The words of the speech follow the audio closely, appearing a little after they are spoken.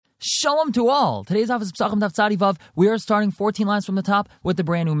Shalom to all. Today's office is Pesachim Daf Tzadi Vav. We are starting 14 lines from the top with the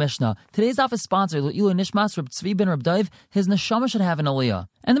brand new Mishnah. Today's office sponsor, Le'ilu Nishmas Reb Tzvi ben Reb Daiv, his neshama should have an aliyah.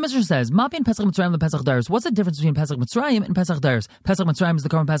 And the Mishnah says, Ma'pin Pesach Mitzrayim and Pesach Daris. What's the difference between Pesach Mitzrayim and Pesach Daris? Pesach Mitzrayim is the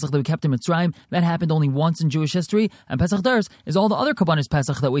Korban Pesach that we kept in Mitzrayim. That happened only once in Jewish history. And Pesach Daris is all the other Korbanos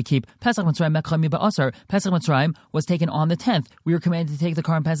Pesach that we keep. Pesach Mitzrayim Mekchami Ba'asar. Pesach Mitzrayim was taken on the 10th. We were commanded to take the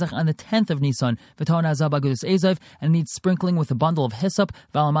Korban Pesach on the 10th of Nisan. V'ton Azab Agudus Ezav, and it needs sprinkling with a bundle of hyssop.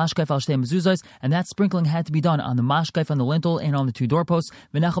 V'al Mashkaif Al Shtei Mezuzos, and that sprinkling had to be done on the Mashkaif, on the lintel, and on the two doorposts.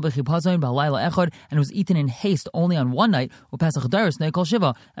 V'nechal B'chipazon B'alayla Echad, and it was eaten in haste only on one night. Pesach Daris Neikol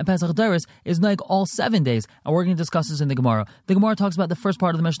Shiva, and Pesach Daris is like all 7 days, and we're going to discuss this in the Gemara. The Gemara talks about the first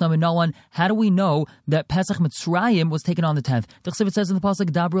part of the Mishnah in Nalan. How do we know that Pesach Mitzrayim was taken on the 10th? The Chsiv says in the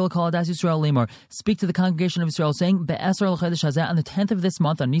pasuk, Dabril Kol Adas Yisrael Lemar, speak to the congregation of Israel, saying, Be'esar l'chodesh hazeh, on the 10th of this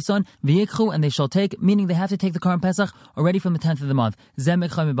month, on Nisan, v'yikchu, and they shall take, meaning they have to take the Korban Pesach already from the 10th of the month. Zeh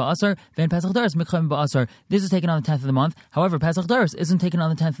mikcham ba'asar, then Pesach Daris mikcham ba'asar. This is taken on the 10th of the month. However, Pesach Daris isn't taken on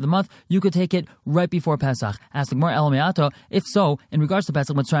the 10th of the month. You could take it right before Pesach. Ask the Gemara El Me'ata, if so, in regards to Pesach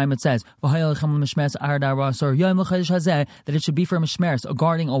Mitzrayim, it says, that it should be for a mishmeres, a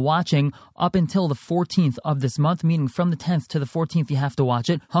guarding, a watching, up until the 14th of this month, meaning from the 10th to the 14th you have to watch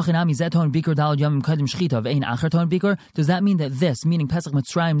it. Does that mean that this, meaning Pesach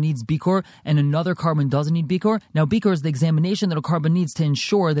Mitzrayim, needs bikor and another carbon doesn't need bikor? Now bikor is the examination that a carbon needs to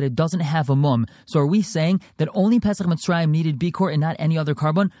ensure that it doesn't have a mum. So are we saying that only Pesach Mitzrayim needed bikor and not any other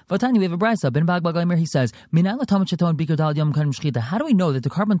carbon? Vatani, we have a brisa. Ben Bag Bagaimer, he says, how do we know that the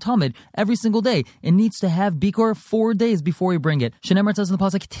carbon tamid every single day it needs to have bikor 4 days before we bring it? Shenemar says in the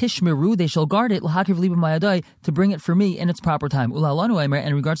pasuk, Tishmeru, they shall guard it, l'hakiv liba mayadai, to bring it for me in its proper time. Ulalanu Aimer, and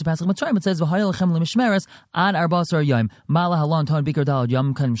in regards to Pesach Mitzrayim, it says v'hayalachem lemishmeres ad arbasar yom mala halon ton bikor dal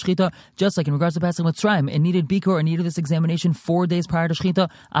yom kan shchita. Just like in regards to Pesach Mitzrayim, it needed bikor, it needed this examination 4 days prior to shchita.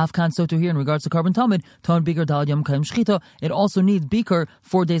 Afkan, so to here in regards to carbon tamid ton bikor dal yom kan shchita, it also needs bikor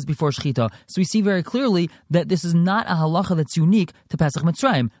 4 days before shchita. So we see very clearly that this is not a halacha that's unique to Pesach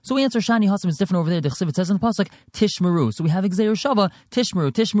Mitzrayim. So we answer Shani Hasam is different over there. The Chsiv, it says in the pasuk Tishmeru. So we have Gzeir Shava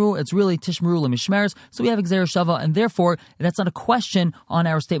Tishmeru. It's really Tishmeru lemishmeres. So we have Gzeir Shava, and therefore that's not a question on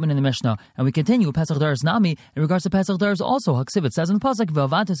our statement in the Mishnah. And we continue with Pesach Daris Nami in regards to Pesach Daris also. Chsiv, it says in the pasuk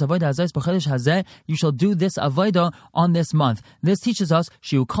V'avatis avodah hazais b'chodesh hazeh. You shall do this avodah on this month. This teaches us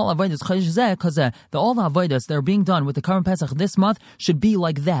shiu kol avodas chodesh hazeh kazeh. That all the avodas that are being done with the Korban Pesach this month should be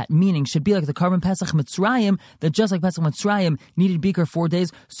like that, meaning should be like the Korban Pesach Mitzrayim. That just like Pesach Mitzrayim needed bikor 4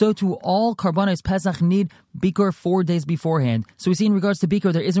 days, so too all Karbanos Pesach need bikor 4 days beforehand. So we see in regards to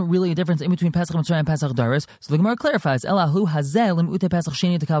bikor, there isn't really a difference in between Pesach Mitzrayim and Pesach Daris. So the Gemara clarifies, Elahu hazeh limute Pesach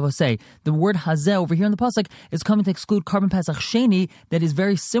Sheni tekavosei. The word hazeh over here in the pasuk is coming to exclude Korban Pesach Sheni that is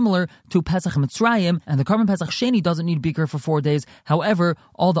very similar to Pesach Mitzrayim, and the Korban Pesach Sheni doesn't need bikor for 4 days. However,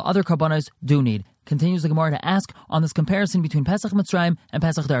 all the other Karbanos do need. Continues the Gemara to ask on this comparison between Pesach Mitzrayim and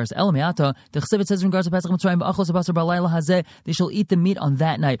Pesach Daris. El Me'ata, the Chsiv says in regards to Pesach Mitzrayim, V'achos abasar b'layla hazeh, they shall eat the meat on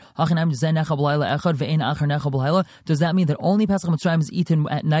that night. Does that mean that only Pesach Mitzrayim is eaten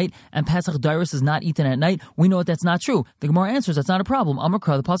at night and Pesach Daris is not eaten at night? We know that that's not true. The Gemara answers that's not a problem.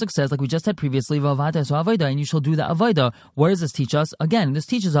 Amakra, the pasuk says, like we just said previously, and you shall do the avodah. What does this teach us? Again, this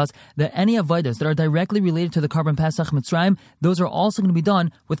teaches us that any avodas that are directly related to the Korban Pesach Mitzrayim, those are also going to be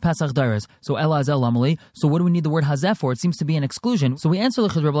done with Pesach Daris. So so what do we need the word hazeh for? It seems to be an exclusion. So we answer the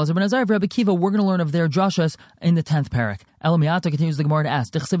Rabbi Elazar ben Azariah, Rabbi Kiva, we're going to learn of their drashas in the 10th parak. Elamiyata continues the Gemara to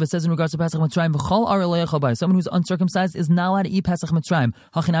ask. The Chsiv says in regards to Pesach Mitzrayim, V'chol ar le'echabay. Someone who's uncircumcised is not allowed to eat Pesach Mitzrayim.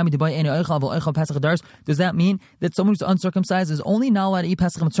 Hachinami debay eni oichal v'oichal Pesach Daris. Does that mean that someone who's uncircumcised is only not allowed to eat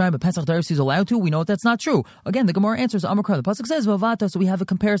Pesach Mitzrayim, but Pesach Daris he's allowed to? We know that that's not true. Again, the Gemara answers Amakra. The pasuk says V'avata, so we have a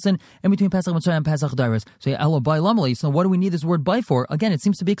comparison in between Pesach Mitzrayim and Pesach Daris. So Elabay lamali. So what do we need this word by for? Again, it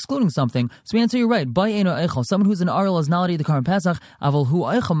seems to be excluding something. So we answer you right. Bay eni oichal. Someone who's an aril is not allowed to eat the Korban Pesach. Aval hu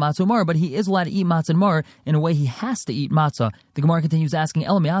oichal matzah mar, but he is allowed to eat matzah and mar. In a way, he has to eat matzah. The Gemara continues asking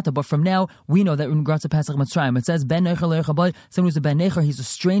Elamiata, but from now we know that in regards to Pesach Mitzrayim, it says Ben Necher Le'echabay. Someone who's a Ben Necher, he's a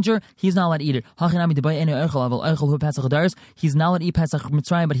stranger, he's not allowed to eat it. Hachinami debay eni oichal aval oichal hu Pesach Daris. He's not allowed to eat Pesach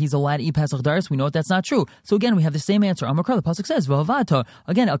Mitzrayim, but he's allowed to eat Pesach Daris. We know that that's not true. So again, we have the same answer. Amakra, the pasuk says V'avata.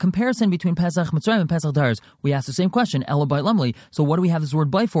 Again, a comparison between Pesach Mitzrayim and Pesach Daris. We ask the same question. Elabay lamli. So what do we have this word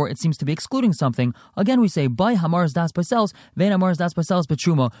by for? It seems to be excluding something. Again, we say by Hamar's das by cells, Vein Hamar's das by cells, but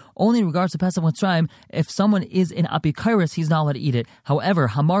Truma. Only in regards to Pesach Mitzrayim, if someone is in Apikaira Bikaris, he's not allowed to eat it. However,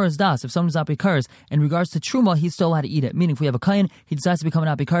 Hamaras Das, if someone's not Bikaris, in regards to Truma, he's still allowed to eat it. Meaning, if we have a Kayan, he decides to become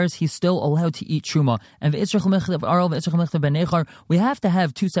an Bikaris, he's still allowed to eat Truma. And we have to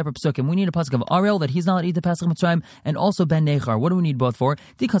have two separate psukim. We need a pasuk of Arel that he's not allowed to eat the Pesach Mitzrayim, and also Ben Nechar. What do we need both for?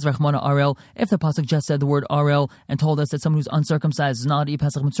 Because Rachmana Arel, if the pasuk just said the word Arel and told us that someone who's uncircumcised is not allowed to eat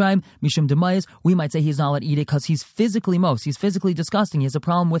Pesach Mitzrayim, Mishum Demayis, we might say he's not allowed to eat it because he's physically he's physically disgusting. He has a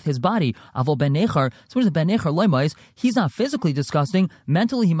problem with his body. Avol Ben Nechar, so what is a Ben Nechar Loimais? He's not physically disgusting.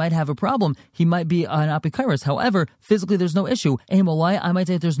 Mentally, he might have a problem. He might be an apikaris. However, physically, there's no issue. I might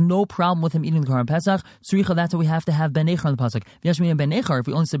say that there's no problem with him eating the Karban Pesach. Suricha, that's why we have to have Ben Nechar on the pasuk. V'yashmin Ben Nechar. If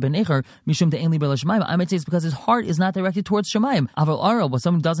we only said Ben Nechar, Mishum De'en Liba L'Shamayim, I might say it's because his heart is not directed towards Shamayim. Aval Arel, but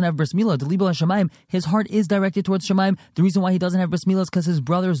someone doesn't have bris milah, Deliba L'Shamayim, his heart is directed towards Shamayim. The reason why he doesn't have bris milah is because his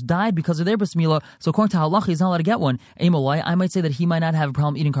brothers died because of their bris milah. So according to halacha, he's not allowed to get one. I might say that he might not have a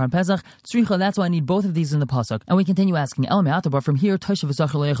problem eating Karban Pesach. Suricha, that's why I need both of these in the pasuk. And we continue asking El Me'ata, but from here, Taishav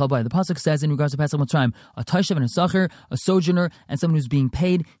V'Sachar Le'echal Bay. The pasuk says in regards to Pesach Mitzrayim, a Taishav and a Sachar, a sojourner, and someone who's being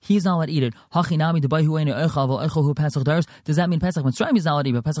paid, he's not allowed to eat it. Hachinami Debai Hu Einu Echal V'Echal Hu Pesach Daris. Does that mean Pesach Mitzrayim he's not allowed to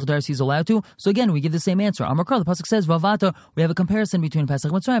eat, but Pesach Daris he's allowed to? So again, we give the same answer. Amakar, the pasuk says Vavata. We have a comparison between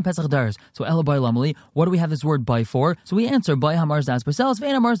Pesach Mitzrayim and Pesach Daris. So Ela Bay Lamali. What do we have this word Bay for? So we answer Bay Hamars Das B'Selas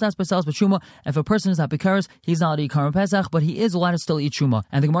Ve'en Hamars Das B'Selas B'Shuma. If a person is not Bikaris, he's not allowed to eat Karban Pesach, but he is allowed to still eat Shuma.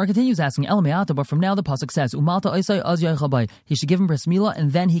 And the Gemara continues asking El Me'ata, but from now the pasuk says Umalta Isai Az Yachal Bay. He should give him bris milah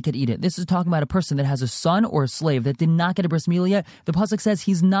and then he could eat it. This is talking about a person that has a son or a slave that did not get a bris milah yet. The pasuk says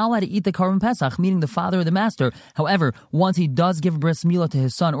he's not allowed to eat the Karban Pesach, meaning the father or the master. However, once he does give a bris milah to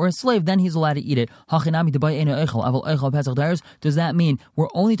his son or his slave, then he's allowed to eat it. Does that mean we're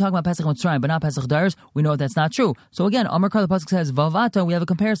only talking about Pesach Mitzrayim but not Pesach Daris? We know that's not true. So again, Amarkar, the pasuk says Vavata. We have a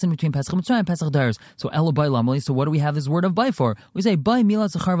comparison between Pesach Mitzrayim and Pesach Daris. So Elo Bay Lamali. So what do we have this word of Bay for? We say Bay Milah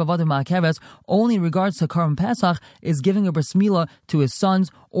Zachar Vavata Ma'akeves only in regards to Karban Pesach is giving a bris milah to his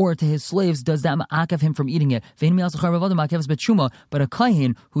sons or to his slaves. Does that ma'akev him from eating it? But a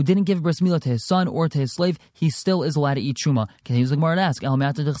kahin who didn't give bris milah to his son or to his slave, he still is allowed to eat truma. Continues the Gemara and ask,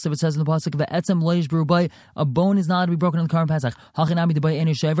 it says in the pasuk, a bone is not allowed to be broken on the Karban Pesach.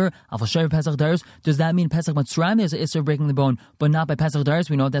 Does that mean Pesach Mitzrayim there's an issur of breaking the bone, but not by Pesach Daris?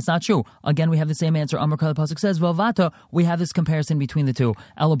 We know that's not true. Again, we have the same answer. Amar Kal, the pasuk says Vavata. We have this comparison between the two.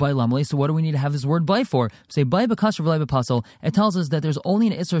 So what do we need to have this word bay for? Say bay b'kasher v'lay b'pasel. It tells us that there's only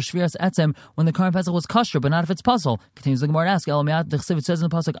an issur shviras etzem when the Karban Pesach was kosher, but not if it's pasel. Continues the Gemara and asks, it says in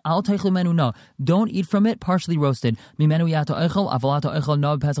the pasuk, Al teichlu menu na. Don't eat from it partially roasted. Mimenu yato eichel avalato eichel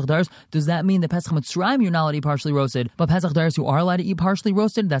no Pesach Daris. Does that mean that Pesach Mitzrayim you're not allowed to eat partially roasted, but Pesach Daris you are allowed to eat partially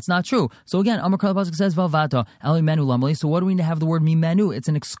roasted? That's not true. So again, Amar Kal, the pasuk says Valvata Ali menu lamali. So what do we need to have the word mimenu? It's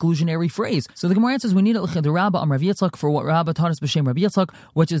an exclusionary phrase. So the Gemara answers we need it l'chid Rabba Amar Rav Yitzchak for what Rabba taught us b'shem Rabbi Yitzchak,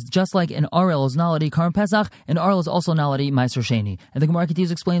 which is just like an Arel is not allowed to eat Karban Pesach, and Arel is also not allowed to eat Meiser Sheni. And the Gemara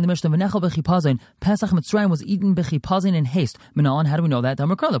continues explaining the Mishnah V'nechel b'chipazin. Pesach Mitzrayim was eaten b'chipazin in haste. Menalan, how do we know that? The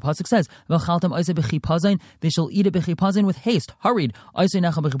pasuk says V'chaltam oisei b'chipazin. They shall eat it b'chipazin with haste, hurried. Oisei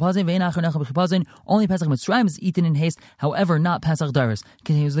nechel b'chipazin ve'enacher nechel b'chipazin. Only Pesach Mitzrayim is eaten in haste. However, not Pesach Daris.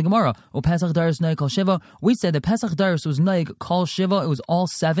 Continues the Gemara. O Pesach Daris noig kol shiva. We said that Pesach Daris was noig kol shiva. It was all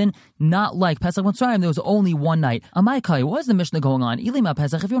 7, not like Pesach Mitzrayim. There was only one night. Amaikai, what is the Mishnah going on? Ilima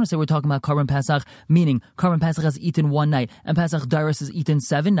Pesach. If you want to say we're talking about Karban Pesach, meaning Karban Pesach has eaten one night and Pesach Daris has eaten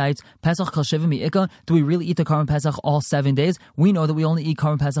 7 nights. Pesach kol shiva mi'ika. Do we really eat the Karban Pesach all 7 days? We know that we only eat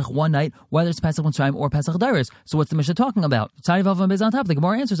Karban Pesach one night, whether it's Pesach Mitzrayim or Pesach Daris. So what's the Mishnah talking about? Tzari Vav Bez on top. The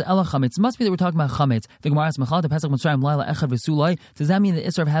Gemara answers Ela Chametz. It must be that we're talking about Chametz. The Gemara asks Mechal, the Pesach Mitzrayim Laila Echad V'Sulai. Does that mean the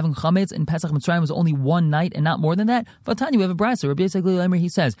issur of having Chametz in Pesach Mitzrayim was only one night and not more than that? Vatani, we have a brayso. Rabbi Basically, he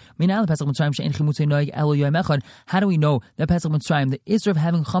says, how do we know that Pesach Mitzrayim, the issur of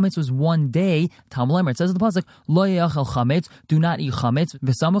having chametz was one day? Talmud it says in the pasuk, Lo yachal chametz, do not eat chametz.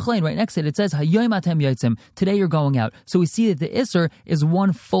 V'samach right next to it, it says, Hayoim atem yotzim, today you're going out. So we see that the issur is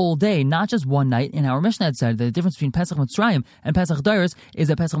one full day, not just one night. In our Mishnah it said the difference between Pesach Mitzrayim and Pesach Daris is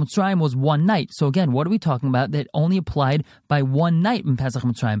that Pesach Mitzrayim was one night. So again, what are we talking about that only applied by one night in Pesach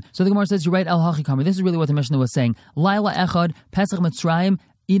Mitzrayim? So the Gemara says, you're right, El Hachikamer. This is really what the Mishnah was saying. Laila Echad, Pesach Mitzrayim,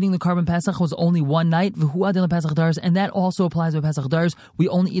 eating the Karban Pesach was only one night, and that also applies by Pesach Daris. We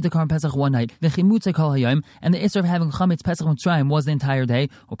only eat the Karban Pesach one night. And the issur of having chametz Pesach Mitzrayim was the entire day.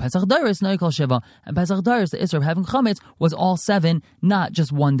 Or Pesach Daris noikol shiva, and Pesach Daris the issur of having chametz was all 7, not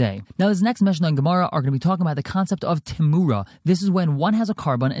just one day. Now this next Mishnah and Gemara are going to be talking about the concept of timura. This is when one has a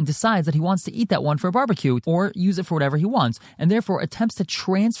karban and decides that he wants to eat that one for a barbecue or use it for whatever he wants, and therefore attempts to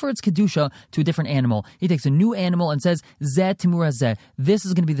transfer its kedusha to a different animal. He takes a new animal and says zeh timura zeh. This is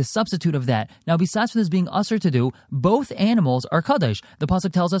is going to be the substitute of that. Now, besides from this being usher to do, both animals are kadosh. The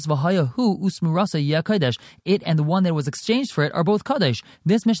pasuk tells us, "V'haya hu usmurasa yeh kadosh." It and the one that was exchanged for it are both kadosh.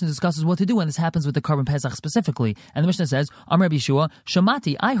 This Mishnah discusses what to do when this happens with the Karban Pesach specifically. And the Mishnah says, Amar Rabbi Yeshua,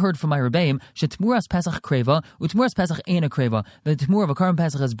 Shamati, I heard from my Rebbeim, Shetmuras Pesach kreva, utmuras Pesach ena kreva. The Tmur of a Karban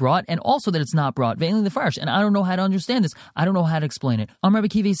Pesach is brought, and also that it's not brought. Ve'enli the Farish. And I don't know how to understand this. I don't know how to explain it. Amar Rabbi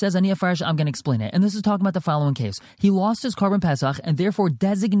Kiva says, Ani Farish, I'm going to explain it. And this is talking about the following case. He lost his Karban Pesach and therefore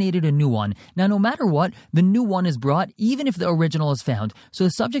designated a new one. Now, no matter what, the new one is brought, even if the original is found. So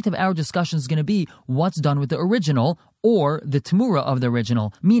the subject of our discussion is going to be what's done with the original, or the Tamura of the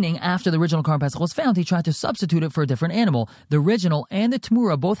original, meaning after the original Karban Pesach was found, he tried to substitute it for a different animal. The original and the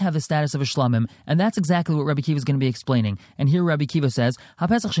Tamura both have the status of a shlamim, and that's exactly what Rabbi Kiva is going to be explaining. And here Rabbi Kiva says,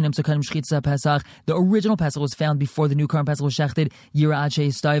 HaPesach shenimtza kadim shchitza Pesach, the original Pesach was found before the new Karban Pesach was shechted, yira ad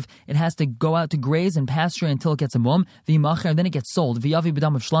she'istayv, it has to go out to graze and pasture until it gets a mum, v'yimacher, and then it gets sold, v'yavi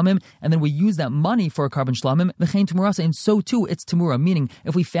b'dam of shlamim, and then we use that money for a Karban shlamim, v'chein Tamurasa, and so too it's Tamura, meaning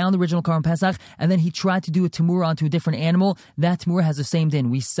if we found the original Karban Pesach, and then he tried to do a Tamura onto a different animal, that Tamura has the same din.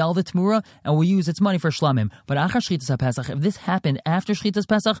 We sell the Tamura and we use its money for shlamim. But achar shchitas Pesach, if this happened after shchitas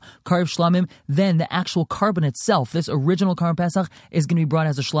Pesach, karv shlamim, then the actual carbon itself, this original Karban Pesach, is going to be brought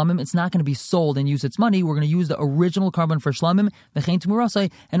as a shlamim. It's not going to be sold and use its money. We're going to use the original carbon for shlamim, v'chein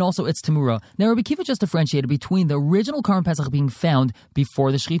Tamurasai, and also its Tamura. Now Rabbi Kiva just differentiated between the original Karban Pesach being found before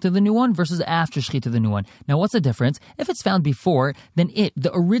the shchita of the new one versus after shchita of the new one. Now what's the difference? If it's found before, then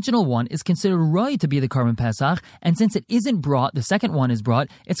the original one, is considered right to be the Karban Pesach, and since it isn't brought, the second one is brought,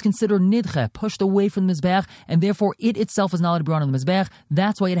 it's considered nidche, pushed away from the mizbeach, and therefore it itself is not allowed to be brought on the mizbeach.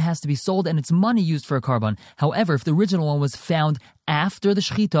 That's why it has to be sold, and it's money used for a carbon. However, if the original one was found after the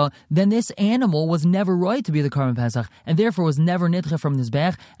shechita, then this animal was never right to be the Karban Pesach, and therefore was never nidche from the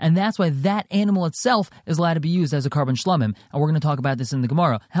mizbeach, and that's why that animal itself is allowed to be used as a Karban shlamim. And we're going to talk about this in the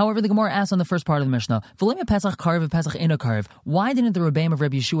Gemara. However, the Gemara asks on the first part of the Mishnah, V'lema Pesach karv Pesach ena karv. Why didn't the Rebbeim of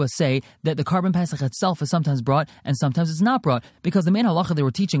Rabbi Yeshua say that the Karban Pesach itself is sometimes brought and sometimes it's not brought? Because the main halacha they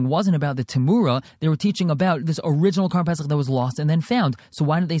were teaching wasn't about the Tamura, they were teaching about this original Karban Pesach that was lost and then found. So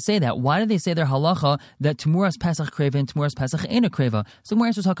why did they say that? Why did they say their halacha that Tamuras Pesach kreva and Tamuras Pesach ena kreva? So Gemara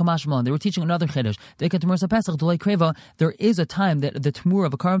answers Hakamash Malan. They were teaching another chiddush. There is a time that the Tamura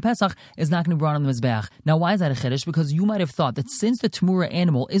of a Karban Pesach is not going to be brought on the mizbeach. Now, why is that a chiddush? Because you might have thought that since the Tamura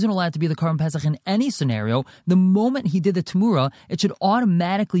animal isn't allowed to be the Karban Pesach in any scenario, the moment he did the Tamura, it should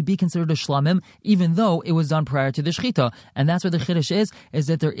automatically be considered a shlamim, even though it was done prior to the shechita. And that's what the chiddush is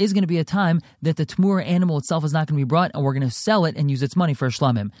that there is going to be a time that the Tamura animal itself is not going to be brought, and we're going to sell it and use its money for a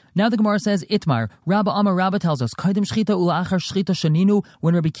shlamim. Now the Gemara says, Itmar, Rabba Amar Rabba tells us, Kaidim shchita ula'achar shchita shaninu.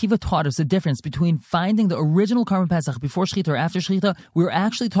 When Rabbi Kiva taught us the difference between finding the original Karban Pesach before shchita or after shchita, we were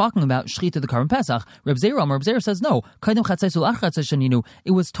actually talking about shchita the Karban Pesach. Reb Zera says no. Kaidim chatzais ula'achar chatzais shaninu.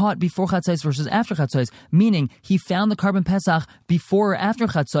 It was taught before chatzais versus after chatzais, meaning he found the Karban Pesach before or after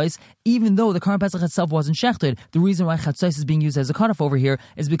chatzais, even though the Karban Pesach itself wasn't shechted. The reason why chatzais is being used as a cutoff over here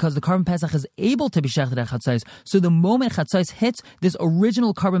is because the Karban Pesach is able to be shechted at chatzais. So the moment chatzais hits, this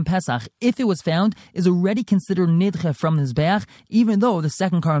original Karban Pesach, if it was found, is already considered nidche from the mizbeach, even though the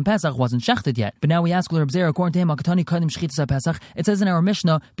second Karban Pesach wasn't shechted yet. But now we ask Reb Zera, according to him, Akatani Kadim Shchita Pesach, it says in our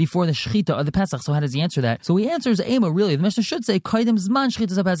Mishnah before the shchita of the Pesach. So how does he answer that? So he answers Ema, really. The Mishnah should say Kadim Zman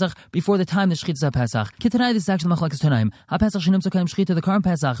Shchita Pesach, before the time the Shchita Pesach. Kitanai, this is actually Machlekes Tanaim. HaPesach Shenimtza Kadim Shchita, the Karban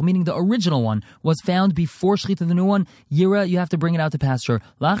Pesach, meaning the original one, was found before shchita the new one. Yira, you have to bring it out to pasture.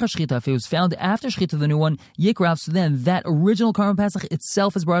 Lachar Shchita, if it was found after shchita the new one, Yikrav, so then that original Karban Pesach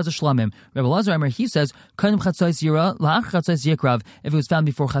itself is brought as a shlamim. Rebbe Lazar, he says Kadim Chatzais Yira, Lachar Chatzais Yikrav. If it was found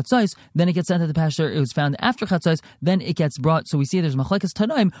before Chatzais, then it gets sent to the pasture. It was found after Chatzais, then it gets brought. So we see there's Machlekes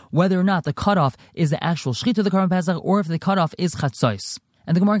Tanaim whether or not the cutoff is the actual shchita of the Karban Pesach or if the cutoff is Chatzais.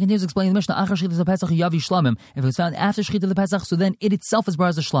 And the Gemara continues explaining the Mishnah, Achar Shchita Pesach Yavi Shlamim. If it was found after Shchita the Pesach, so then it itself is brought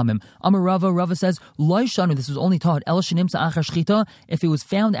as a Shlamim. Amar Rava says, Loi Shanu, this was only taught, El Shenimtza Achar Shchita, if it was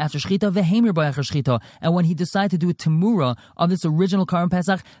found after Shchita, Vehemer by Achar Shchita. And when he decided to do a Tamura of this original Karban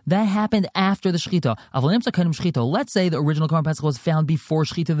Pesach, that happened after the Shchita. Avalimtza Kadim Shchita. Let's say the original Karban Pesach was found before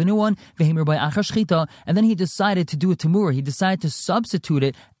Shchita, the new one, Vehemer by Achar Shchita, and then he decided to do a Tamura. He decided to substitute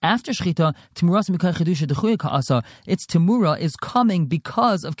it after Shchita. Tamura Mikay Kedusha Dechuya Ka'asa. Its Tamura is coming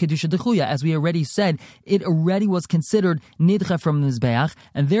because of Kedusha Dechuya. As we already said, it already was considered nidcha from the mizbeach,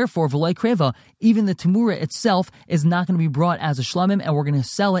 and therefore v'loi kreva, even the Tamura itself is not going to be brought as a shlamim, and we're going to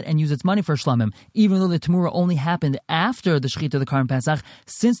sell it and use its money for shlamim. Even though the Tamura only happened after the shchita of the Karban Pesach,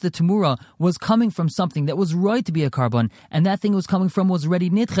 since the Tamura was coming from something that was right to be a carbon, and that thing it was coming from was already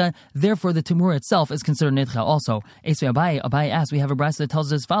nidcha, therefore the Tamura itself is considered nidcha also. Abai asks, we have a brayso that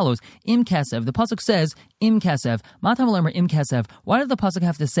tells us as follows: Im Kesev. The pasuk says Im Kesev. Matam Lemer Im Kesev. Why did the pasuk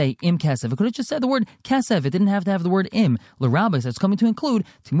have to say Im Kesev? It could have just said the word Kesev. It didn't have to have the word Im. L'Rabbis, it's coming to include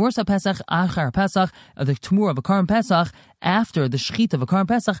Timur Pesach Achar Pesach, the Timur of a Karm Pesach after the shechita of a Karm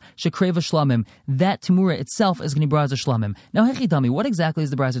Pesach, shekreva shlamim. That Timura itself is going to be brought as a shlamim. Now, Hechidami, what exactly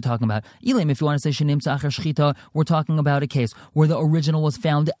is the brayso talking about? Elim, if you want to say shenimtza achar shechita, we're talking about a case where the original was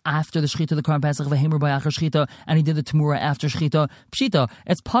found after the shechita of the Karm Pesach, v'hemer by achar shechita, and he did the Timura after shechita. Pshita,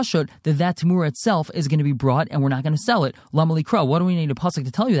 it's pashut that Timura itself is going to be brought, and we're not going to sell it. Lamali kra, what do we need a pasuk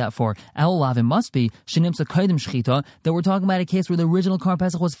to tell you that for? Elolav, it must be shenimtza kaidim shechita, that we're talking about a case where the original Karm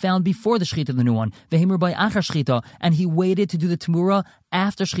Pesach was found before the shechita of the new one, v'hemer by achar shechita, and he waited to do the Tamura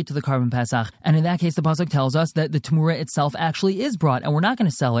after Shechita the Karban Pesach. And in that case, the pasuk tells us that the Tamura itself actually is brought, and we're not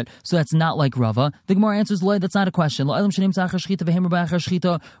going to sell it, so that's not like Rava. The Gemara answers, that's not a question.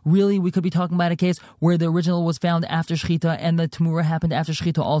 Really, we could be talking about a case where the original was found after Shechita, and the Tamura happened after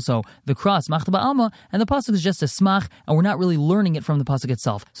Shechita also. The cross, Machtaba Alma, and the pasuk is just a smach, and we're not really learning it from the pasuk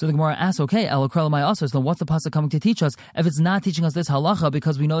itself. So the Gemara asks, okay, so then what's the pasuk coming to teach us? If it's not teaching us this halacha,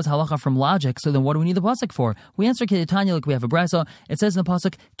 because we know it's halacha from logic, so then what do we need the pasuk for? We answer Kedetanya like we have a brayso. It says in the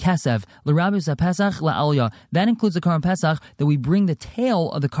pasuk Kesev l'Rabbis Pesach la'alya. That includes the Karban Pesach, that we bring the tail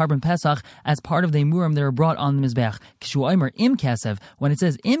of the Karban Pesach as part of the Imurim that are brought on the Mizbech. Kishu Omer Im Kesev. When it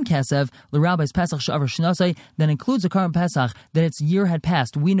says Im Kesev l'Rabbis Pesach sha'avar shnasai, that includes the Karban Pesach that its year had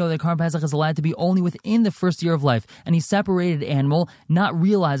passed. We know that Karban Pesach is allowed to be only within the first year of life, and he separated animal, not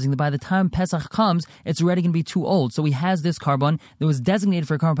realizing that by the time Pesach comes, it's already going to be too old. So he has this Karban that was designated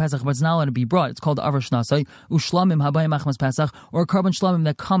for Karban Pesach, but it's not allowed to be brought. It's called Avar Shnasai Ushlamim Habayim Achmas Pesach, or a Karban Shlamim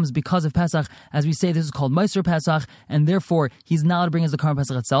that comes because of Pesach. As we say, this is called Meiser Pesach, and therefore he's not allowed to bring as the Karban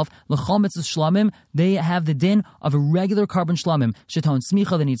Pesach itself. L'chol mitzvahs Shlamim, they have the din of a regular Karban Shlamim. Sheton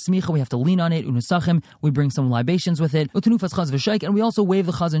Smicha, they need Smicha, we have to lean on it. Unusachim, we bring some libations with it. Utanufas Chaz v'Shaik, and we also wave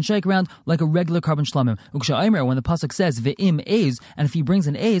the Chaz and Shaik around like a regular Karban Shlamim. Uksha Aimer, when the pasuk says Ve'im Eiz, and if he brings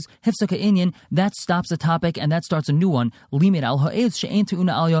an Eiz, Hifsaka Inyan, that stops the topic and that starts a new one. Limit al ha'eiz she'ein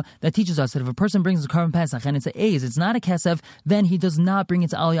tu'una alya, that teaches us that if a person brings a Karban Pesach and it's an Eiz, it's not a Kesev, then he does not bring it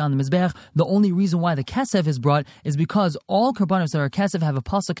to aliyah on the Mizbech. The only reason why the Kesev is brought is because all Karbanos that are Kesev have a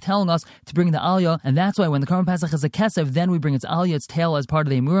pasuk telling us to bring the aliyah, and that's why when the Karban Pesach is a Kesev, then we bring its aliyah, its tail, as part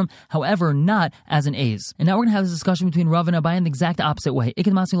of the Emurim, however, not as an Eiz. And now we're going to have this discussion between Rav and Abai in the exact opposite way.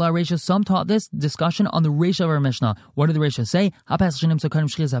 Ikad Masni La Reisha, some taught this discussion on the Reisha of our Mishnah. What did the Reisha say?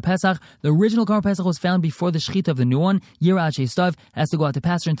 The original Karban Pesach was found before the Shechita of the new one. Yirach Stav has to go out to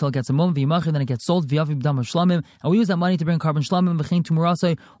pasture until it gets a mum, v'yimachir, then it gets sold, v'yavi b'dam shlamim, and we use that money to bring Karban Shlamim, v'chein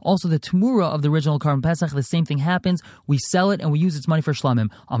tumurasei. Also the Tumura of the original Karban Pesach, the same thing happens. We sell it and we use its money for Shlamim.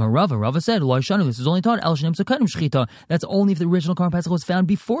 Amar Rava said, Lo Yishanu, this is only taught El Shenim Sekadim Shechita. That's only if the original Karban Pesach was found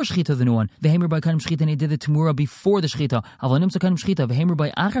before Shechita of the new one. V'hemer by Kadim Shechita, and he did the Tumura before the Shechita. Avanim Sekadim Shechita, v'hemer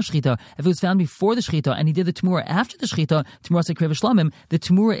by Achar Shechita. If it was found before the Shechita and he did the Tumura after the Shechita, Tumurasei Kreva Shlamim, the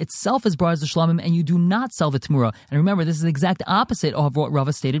Tumura itself is brought as the Shlamim, and you do not sell the Tumura. And remember, this is the exact opposite of what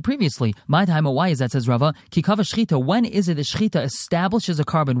Rava stated previously. My time, why is that, says Rava? Kikava Shechita, when is it the Shechita establishes a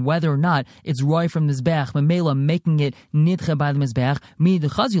carbon, whether or not it's roy from the Mizbech, Memela making it nidche by the Mizbech, mid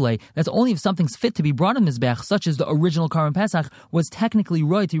chazule? That's only if something's fit to be brought on the Mizbech, such as the original Karban Pesach was technically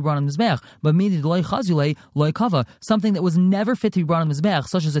roy to be brought on the Mizbech, but mid loy chazule, loy kava, something that was never fit to be brought on the Mizbech,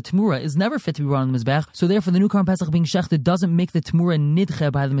 such as a Tamura, is never fit to be brought on the Mizbech, so therefore the new Karban Pesach being shechted doesn't make the Tamura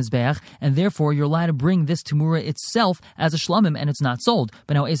nidche by the Mizbech, and therefore you're allowed to bring this Tamura itself as a shlamim, and it's not sold.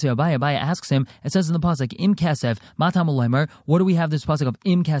 But now Esei Abaya asks him, it says in the pasuk, Im Kesev, Matam Olaymer, what do we have this pasuk of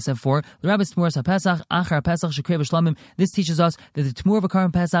Im Kesev for? The Rabbis Tmuras HaPesach, Achar Pesach, Shekrev Shlamim. This teaches us that the Tmur of a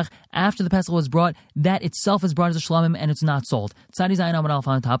Karban Pesach, after the Pesach was brought, that itself is brought as a shlamim, and it's not sold. Tzadi Zayin Amad Alf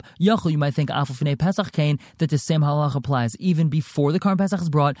on top, Yachol, you might think, Afal Finei Pesach Kain, that the same halach applies even before the Karban Pesach is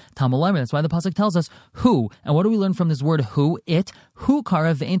brought. Tam Olaymer, that's why the pasuk tells us, who, and what do we learn from this word who? It, who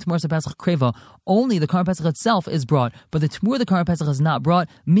Karav, Ve'ein Tmuras HaPesach Kreva, only the Karban Pesach itself is brought, but the Tmur of the Karban Pesach is not brought,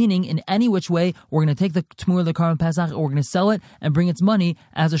 meaning in any which way, we're going to take the Tmur of the Karban Pesach, or we're going to sell it and bring its money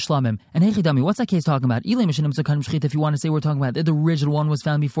as a shlamim. And hey Chidami, what's that case talking about? If you want to say we're talking about the original one was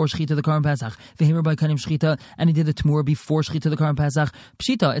found before Shechita the Karban Pesach, Vehemer by Kanim Shechita, and he did the Tmur before Shechita the Karban Pesach.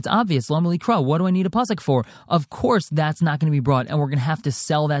 Pshita, it's obvious. Lamali Kra, what do I need a pasuk for? Of course, that's not going to be brought, and we're going to have to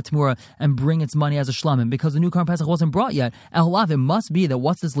sell that Tmura and bring its money as a shlamim because the new Karban Pesach wasn't brought yet. Ahalav, it must be that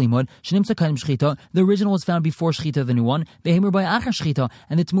what's this limud? Shenim Kanim Shechita, the original was found before Shechita the new one. Vehemer by Achar Shechita,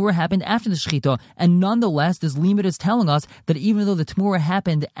 and the Tmura happened after the Shechita, and nonetheless, this limud is telling us that even though the Tamura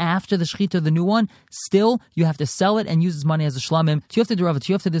happened after the Shechita, the new one, still you have to sell it and use this money as a shlamim. Tiyufta de Rava,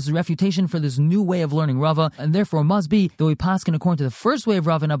 Tiyufta, this is a refutation for this new way of learning Rava, and therefore it must be that we paskin according to the first way of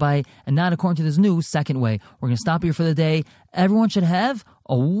Rava and Abai, and not according to this new second way. We're going to stop here for the day. Everyone should have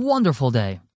a wonderful day.